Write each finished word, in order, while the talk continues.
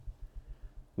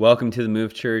Welcome to the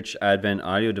Move Church Advent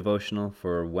audio devotional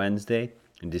for Wednesday,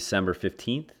 December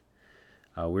 15th.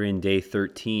 We're in day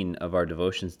 13 of our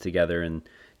devotions together, and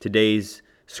today's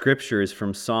scripture is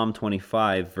from Psalm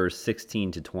 25, verse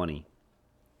 16 to 20.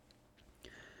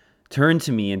 Turn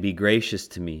to me and be gracious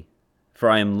to me, for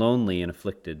I am lonely and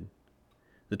afflicted.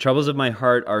 The troubles of my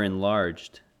heart are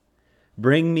enlarged.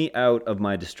 Bring me out of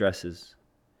my distresses.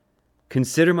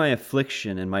 Consider my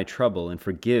affliction and my trouble, and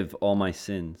forgive all my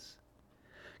sins.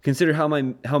 Consider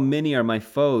how many are my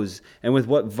foes, and with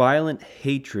what violent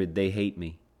hatred they hate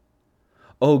me.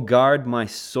 O guard my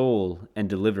soul and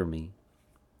deliver me.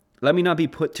 Let me not be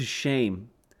put to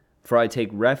shame, for I take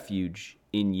refuge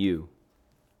in you.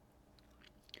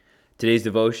 Today's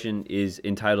devotion is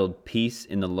entitled Peace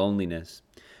in the Loneliness,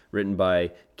 written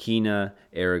by Kina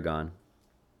Aragon.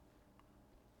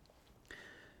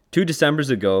 2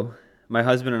 Decembers ago, my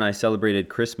husband and I celebrated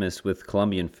Christmas with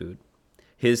Colombian food,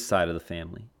 his side of the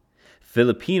family,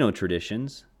 Filipino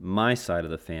traditions, my side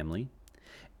of the family,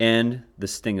 and the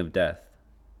sting of death.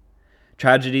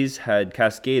 Tragedies had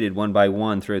cascaded one by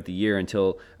one throughout the year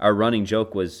until our running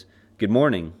joke was, "Good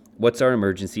morning, what's our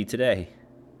emergency today?"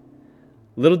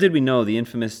 Little did we know the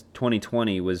infamous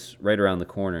 2020 was right around the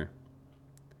corner.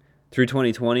 Through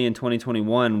 2020 and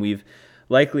 2021, we've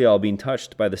likely all been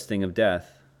touched by the sting of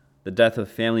death, the death of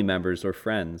family members or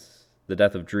friends, the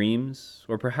death of dreams,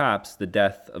 or perhaps the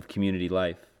death of community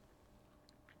life.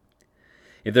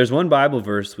 If there's one Bible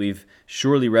verse we've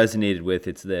surely resonated with,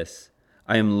 it's this: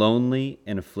 I am lonely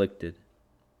and afflicted.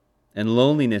 And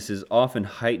loneliness is often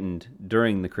heightened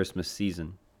during the Christmas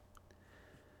season.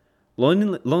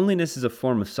 Loneliness is a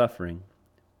form of suffering,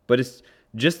 but it's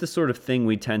just the sort of thing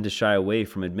we tend to shy away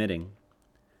from admitting.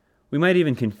 We might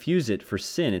even confuse it for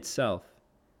sin itself.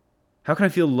 How can I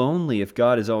feel lonely if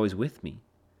God is always with me?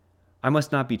 I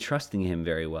must not be trusting Him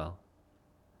very well.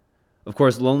 Of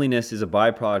course, loneliness is a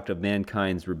byproduct of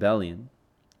mankind's rebellion.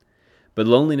 But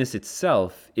loneliness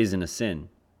itself isn't a sin,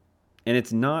 and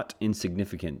it's not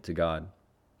insignificant to God.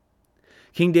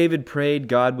 King David prayed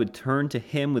God would turn to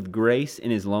him with grace in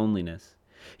his loneliness.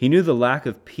 He knew the lack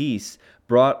of peace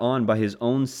brought on by his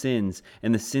own sins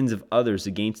and the sins of others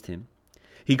against him.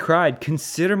 He cried,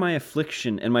 "Consider my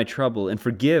affliction and my trouble, and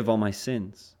forgive all my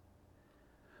sins."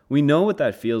 We know what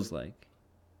that feels like.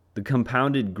 The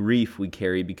compounded grief we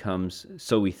carry becomes,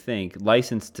 so we think,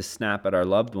 licensed to snap at our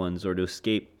loved ones or to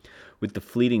escape with the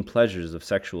fleeting pleasures of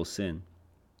sexual sin.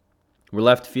 We're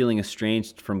left feeling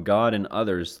estranged from God and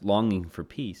others, longing for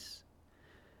peace.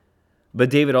 But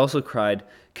David also cried,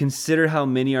 "Consider how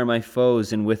many are my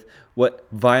foes, and with what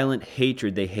violent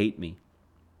hatred they hate me."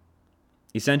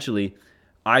 Essentially,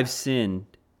 I've sinned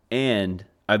and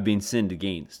I've been sinned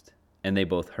against, and they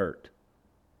both hurt.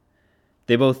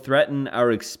 They both threaten our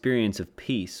experience of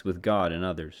peace with God and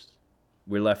others.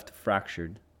 We're left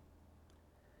fractured.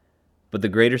 But the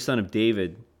greater Son of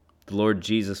David, the Lord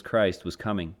Jesus Christ, was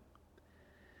coming.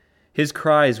 His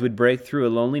cries would break through a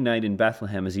lonely night in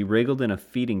Bethlehem as he wriggled in a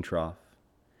feeding trough.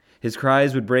 His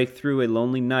cries would break through a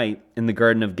lonely night in the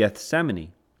Garden of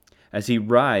Gethsemane as he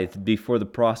writhed before the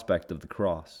prospect of the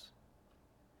cross.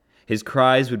 His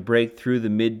cries would break through the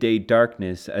midday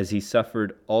darkness as he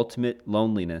suffered ultimate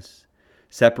loneliness,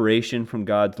 separation from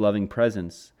God's loving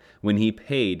presence when he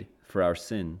paid for our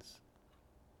sins.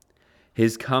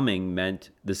 His coming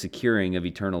meant the securing of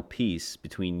eternal peace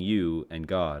between you and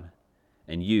God,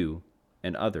 and you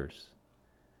and others,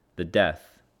 the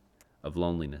death of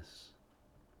loneliness.